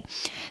DA.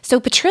 So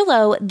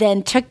Petrillo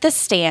then took the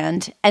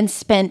stand and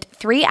spent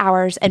 3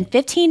 hours and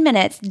 15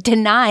 minutes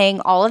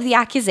denying all of the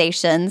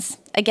accusations.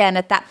 Again,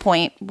 at that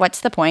point,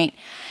 what's the point?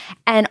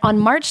 And on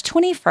March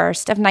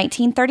 21st of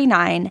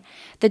 1939,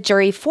 the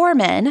jury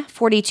foreman,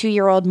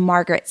 42-year-old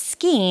Margaret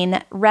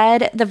Skeen,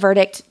 read the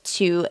verdict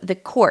to the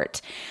court.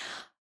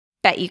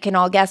 Bet you can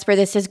all guess where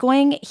this is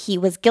going. He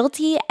was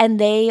guilty, and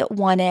they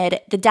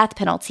wanted the death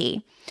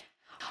penalty.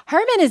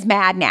 Herman is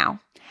mad now.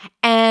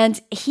 And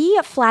he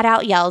flat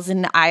out yells,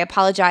 and I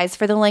apologize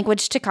for the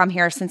language to come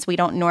here since we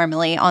don't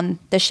normally on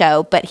the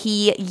show, but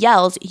he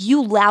yells,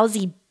 "You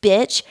lousy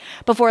bitch,"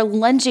 before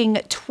lunging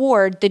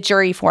toward the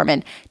jury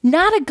foreman.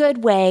 Not a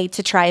good way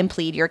to try and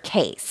plead your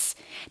case.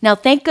 Now,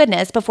 thank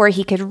goodness, before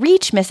he could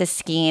reach Mrs.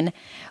 Skeen,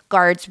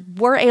 guards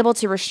were able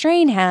to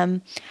restrain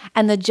him,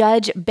 and the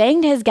judge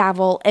banged his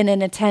gavel in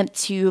an attempt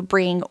to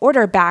bring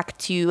order back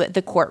to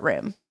the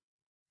courtroom.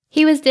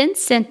 He was then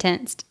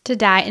sentenced to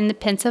die in the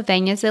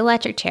Pennsylvania's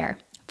electric chair.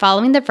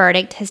 Following the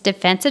verdict, his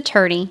defense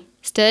attorney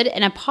stood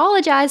and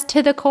apologized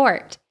to the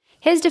court.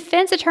 His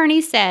defense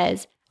attorney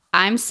says,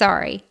 "I'm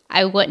sorry.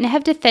 I wouldn't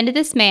have defended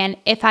this man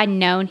if I'd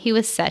known he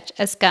was such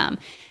a scum."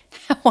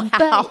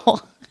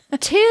 Wow.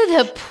 But to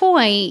the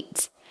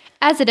point,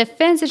 as a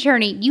defense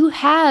attorney, you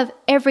have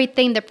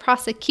everything the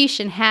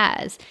prosecution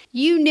has.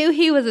 You knew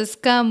he was a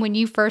scum when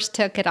you first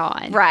took it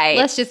on. Right.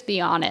 Let's just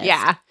be honest.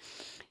 Yeah.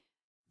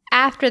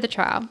 After the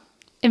trial,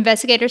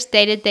 investigators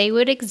stated they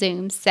would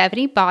exhume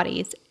 70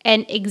 bodies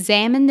and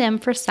examine them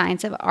for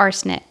signs of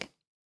arsenic.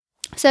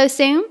 So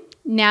soon,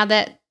 now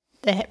that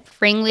the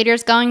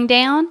ringleader's going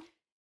down,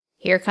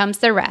 here comes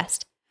the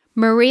rest.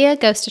 Maria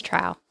goes to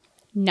trial.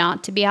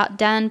 Not to be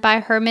outdone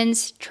by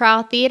Herman's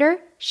trial theater,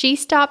 she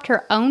stopped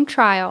her own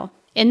trial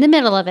in the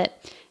middle of it.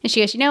 And she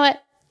goes, "You know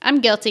what? I'm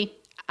guilty.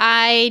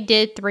 I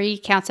did 3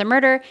 counts of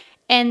murder,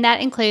 and that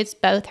includes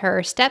both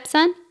her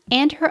stepson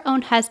and her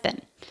own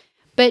husband."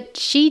 But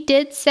she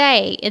did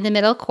say in the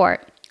middle of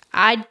court,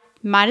 "I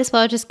might as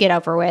well just get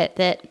over with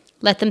it.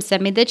 Let them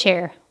send me the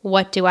chair.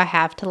 What do I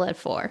have to live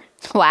for?"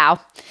 Wow.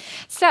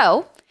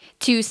 So,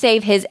 to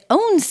save his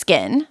own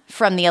skin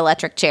from the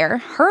electric chair,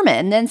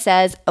 Herman then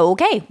says,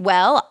 "Okay,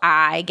 well,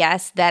 I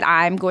guess that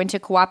I'm going to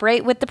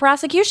cooperate with the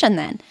prosecution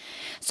then."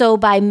 So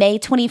by May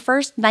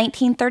 21st,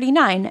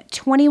 1939,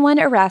 21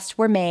 arrests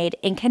were made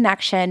in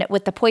connection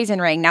with the poison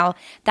ring. Now,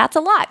 that's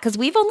a lot because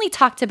we've only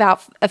talked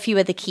about a few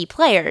of the key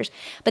players,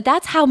 but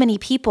that's how many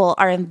people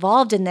are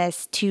involved in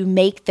this to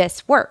make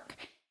this work.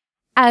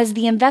 As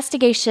the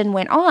investigation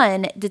went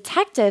on,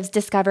 detectives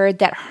discovered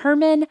that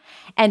Herman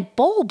and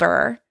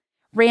Bulber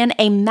ran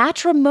a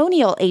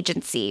matrimonial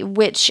agency,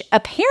 which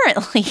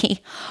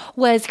apparently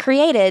was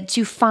created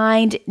to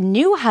find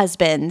new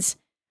husbands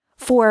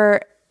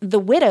for the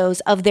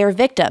widows of their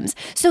victims.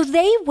 So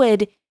they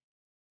would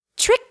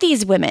trick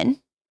these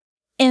women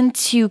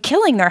into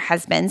killing their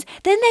husbands.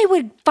 Then they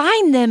would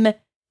find them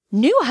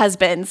new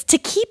husbands to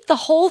keep the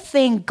whole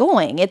thing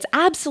going. It's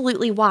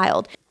absolutely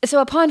wild. So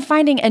upon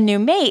finding a new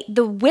mate,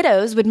 the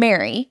widows would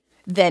marry.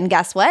 Then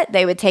guess what?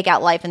 They would take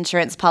out life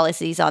insurance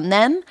policies on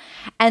them.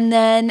 And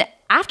then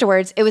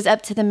afterwards, it was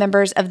up to the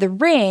members of the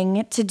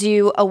ring to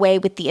do away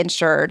with the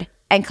insured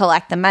and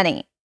collect the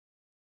money.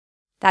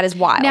 That is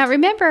wild. Now,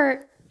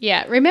 remember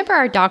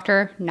our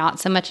doctor, not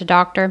so much a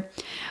doctor?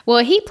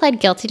 Well, he pled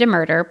guilty to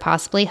murder,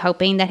 possibly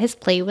hoping that his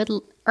plea would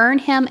earn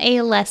him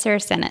a lesser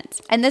sentence.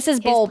 And this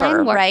is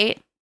Bulber, right?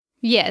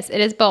 Yes,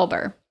 it is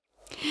Bulber.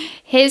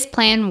 His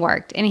plan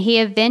worked, and he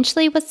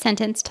eventually was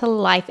sentenced to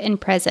life in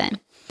prison.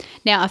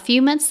 Now, a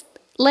few months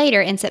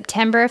later, in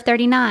September of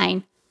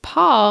 1939,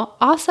 Paul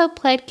also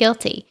pled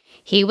guilty.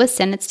 He was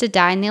sentenced to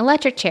die in the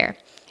electric chair.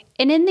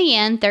 And in the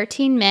end,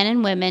 13 men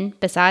and women,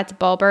 besides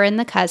Bulber and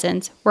the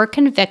cousins, were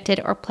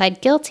convicted or pled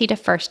guilty to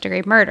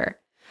first-degree murder.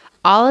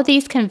 All of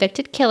these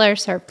convicted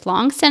killers served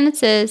long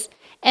sentences,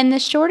 and the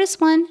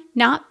shortest one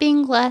not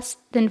being less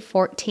than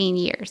 14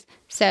 years.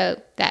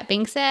 So, that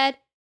being said,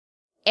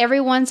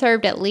 everyone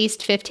served at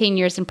least 15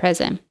 years in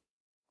prison.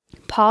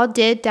 Paul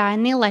did die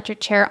in the electric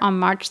chair on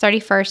March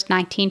 31st,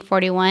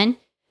 1941.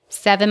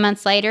 7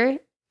 months later,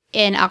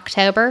 in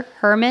October,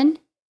 Herman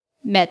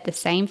met the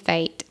same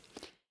fate.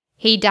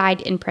 He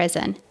died in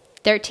prison.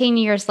 13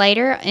 years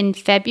later, in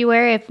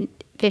February of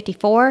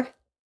 1954,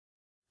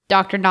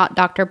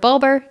 Dr.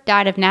 Bulber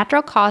died of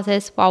natural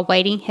causes while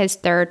waiting his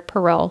 3rd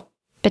parole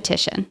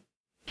petition.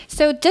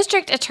 So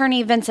District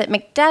Attorney Vincent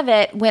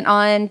McDevitt went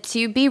on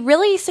to be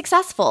really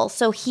successful.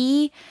 So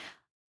he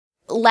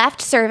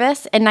left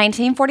service in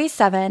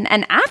 1947,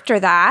 and after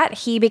that,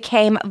 he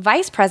became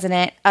vice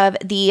president of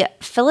the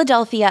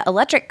Philadelphia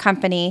Electric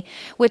Company,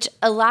 which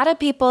a lot of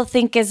people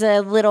think is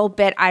a little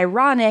bit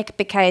ironic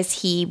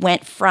because he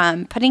went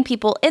from putting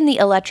people in the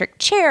electric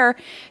chair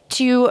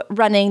to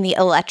running the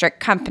electric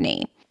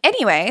company.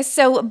 Anyway,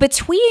 so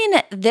between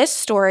this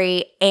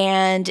story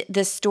and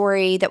the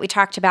story that we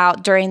talked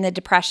about during the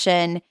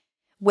Depression,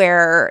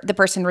 where the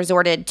person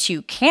resorted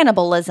to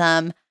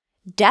cannibalism,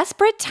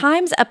 desperate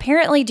times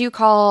apparently do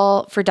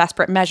call for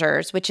desperate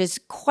measures, which is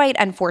quite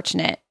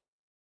unfortunate.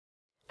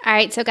 All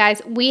right, so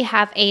guys, we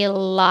have a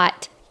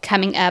lot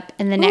coming up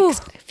in the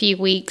next few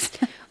weeks.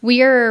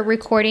 We are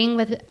recording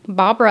with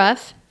Bob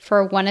Ruff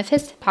for one of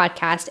his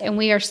podcasts, and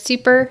we are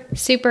super,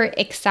 super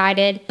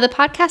excited. The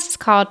podcast is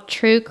called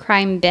True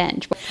Crime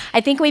Binge. I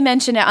think we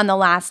mentioned it on the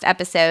last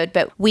episode,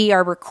 but we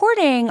are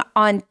recording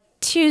on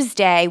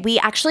Tuesday. We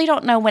actually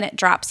don't know when it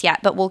drops yet,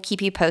 but we'll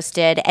keep you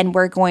posted. And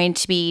we're going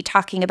to be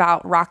talking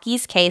about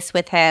Rocky's case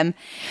with him,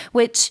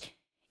 which,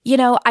 you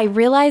know, I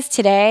realized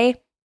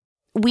today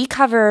we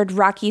covered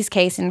Rocky's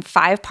case in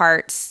 5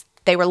 parts.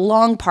 They were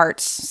long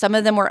parts. Some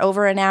of them were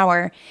over an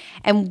hour.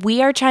 And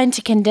we are trying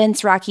to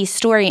condense Rocky's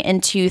story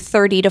into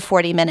 30 to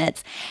 40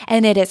 minutes.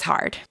 And it is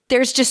hard.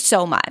 There's just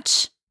so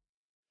much.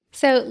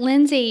 So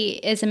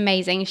Lindsay is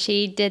amazing.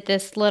 She did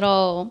this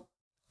little,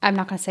 I'm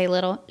not going to say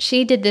little,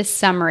 she did this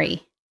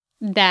summary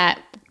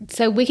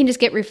so we can just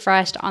get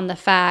refreshed on the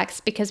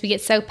facts because we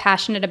get so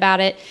passionate about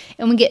it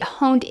and we get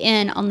honed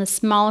in on the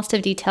smallest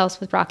of details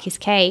with Rocky's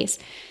case.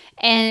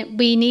 And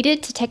we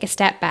needed to take a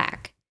step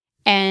back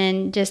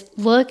and just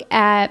look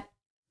at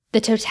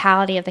the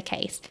totality of the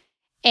case.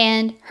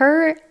 And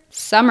her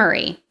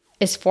summary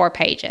is 4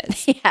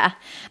 pages. Yeah,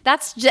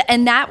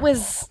 that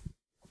was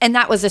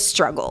a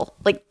struggle.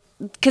 Like,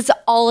 because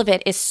all of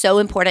it is so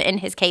important in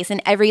his case,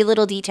 and every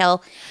little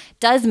detail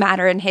does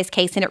matter in his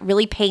case, and it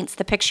really paints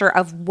the picture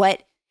of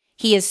what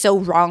he has so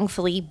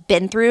wrongfully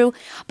been through.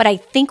 But I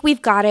think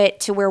we've got it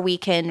to where we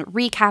can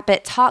recap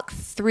it, talk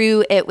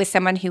through it with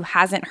someone who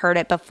hasn't heard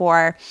it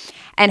before,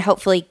 and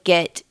hopefully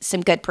get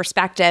some good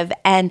perspective.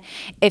 And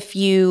if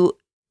you,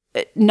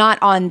 not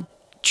on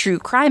True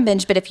Crime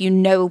Binge, but if you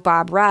know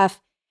Bob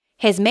Ruff,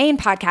 his main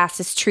podcast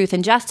is Truth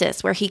and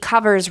Justice, where he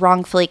covers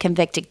wrongfully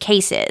convicted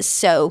cases.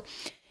 So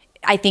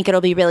I think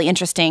it'll be really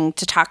interesting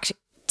to talk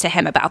to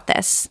him about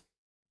this.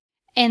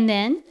 And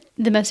then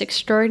the most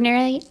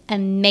extraordinary,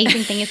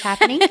 amazing thing is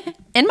happening.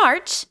 In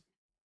March,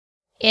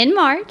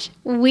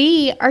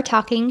 we are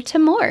talking to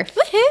Morph.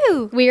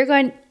 Woohoo!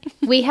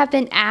 We have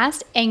been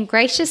asked and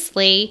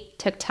graciously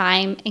took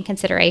time and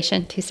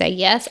consideration to say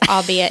yes,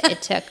 albeit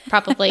it took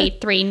probably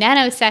 3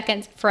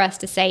 nanoseconds for us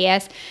to say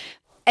yes.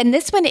 And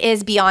this one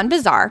is Beyond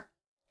Bizarre.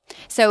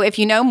 So if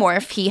you know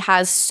Morph, he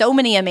has so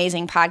many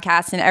amazing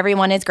podcasts and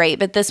everyone is great,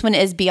 but this one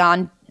is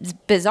Beyond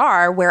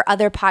Bizarre, where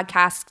other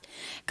podcasts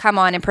come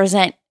on and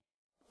present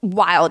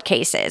wild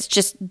cases,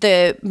 just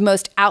the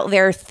most out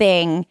there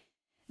thing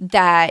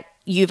that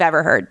you've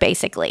ever heard,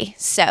 basically.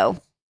 So,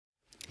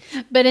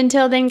 but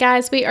until then,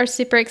 guys, we are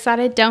super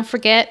excited. Don't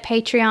forget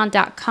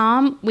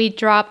patreon.com. We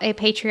drop a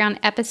Patreon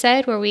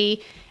episode where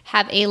we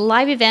have a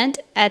live event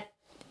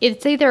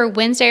it's either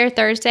Wednesday or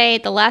Thursday,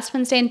 the last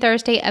Wednesday and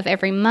Thursday of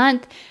every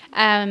month.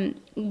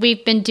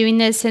 We've been doing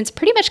this since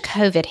pretty much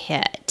COVID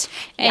hit.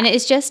 And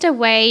it's just a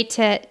way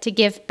to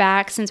give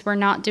back since we're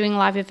not doing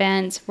live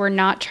events. We're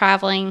not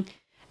traveling.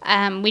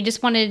 We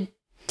just wanted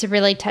to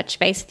really touch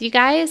base with you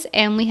guys.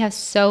 And we have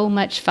so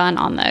much fun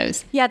on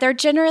those. Yeah, they're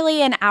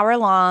generally an hour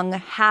long.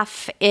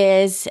 Half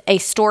is a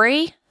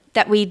story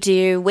that we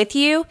do with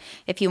you.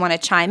 If you want to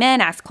chime in,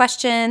 ask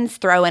questions,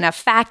 throw in a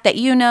fact that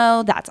you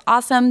know, that's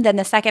awesome. Then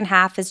the second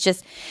half is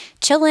just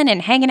chilling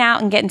and hanging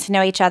out and getting to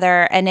know each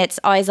other. And it's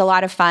always a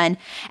lot of fun.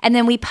 And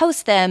then we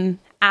post them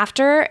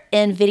after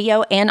in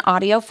video and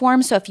audio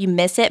form. So if you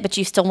miss it, but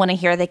you still want to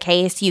hear the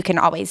case, you can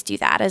always do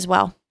that as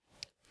well.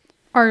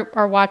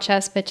 Or watch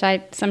us, which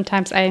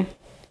sometimes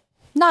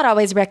not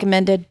always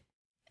recommended.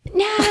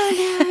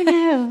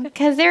 No.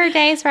 Because there are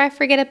days where I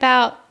forget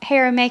about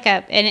hair and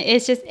makeup, and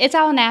it's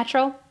all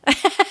natural.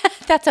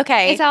 That's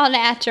okay. It's all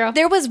natural.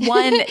 There was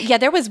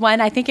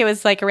one, I think it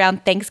was like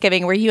around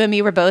Thanksgiving, where you and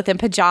me were both in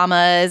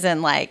pajamas,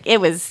 and like,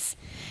 it was,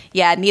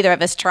 neither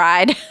of us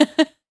tried.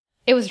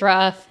 It was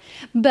rough.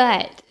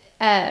 But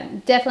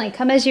definitely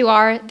come as you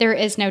are. There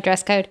is no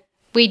dress code.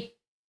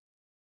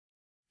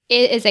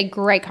 It is a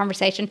great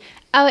conversation.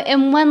 Oh,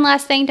 and one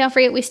last thing, don't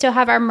forget, we still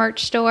have our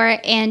merch store.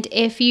 And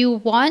if you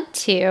want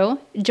to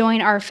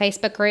join our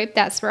Facebook group,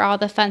 that's where all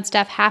the fun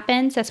stuff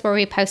happens. That's where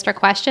we post our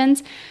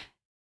questions.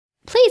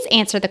 Please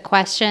answer the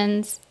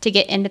questions to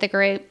get into the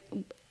group.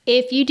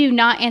 If you do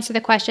not answer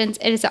the questions,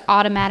 it is an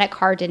automatic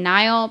hard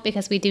denial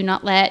because we do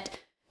not let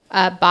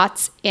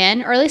bots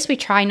in, or at least we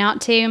try not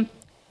to.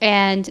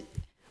 And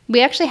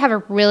we actually have a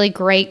really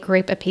great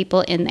group of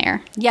people in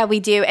there. Yeah, we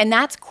do. And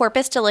that's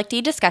Corpus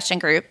Delicti Discussion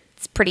Group.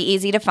 It's pretty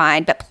easy to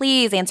find, but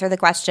please answer the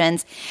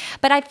questions.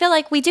 But I feel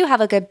like we do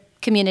have a good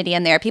community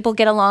in there. People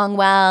get along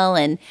well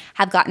and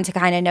have gotten to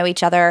kind of know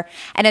each other.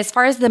 And as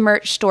far as the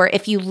merch store,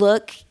 if you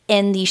look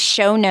in the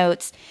show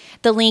notes,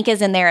 the link is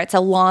in there. It's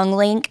a long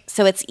link,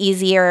 so it's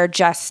easier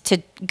just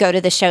to go to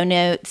the show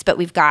notes. But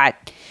we've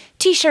got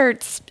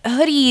t-shirts,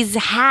 hoodies,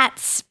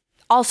 hats,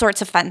 all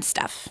sorts of fun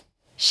stuff.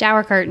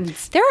 Shower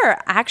curtains. There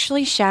are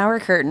actually shower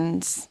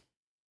curtains.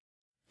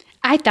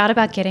 I thought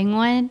about getting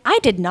one. I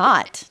did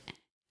not.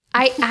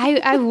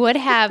 I would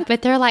have,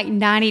 but they're like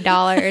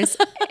 $90.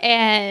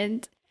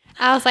 And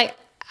I was like,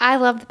 I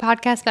love the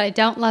podcast, but I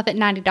don't love it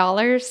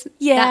 $90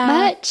 that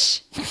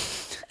much.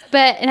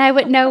 And I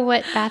wouldn't know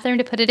what bathroom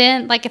to put it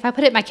in. Like if I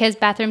put it in my kids'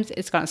 bathrooms,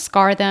 it's going to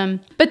scar them.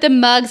 But the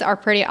mugs are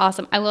pretty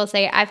awesome. I will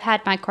say I've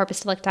had my Corpus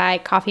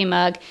Delicti coffee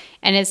mug,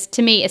 and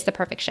to me, it's the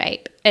perfect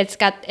shape. It's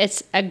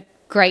a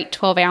great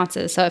 12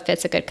 ounces, so it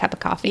fits a good cup of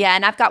coffee. Yeah,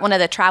 and I've got one of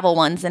the travel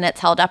ones, and it's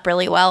held up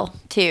really well,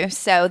 too.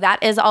 So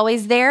that is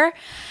always there.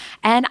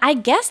 And I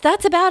guess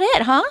that's about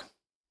it, huh?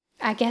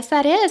 I guess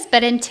that is.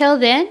 But until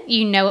then,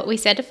 you know what we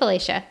said to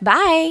Felicia.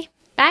 Bye.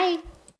 Bye.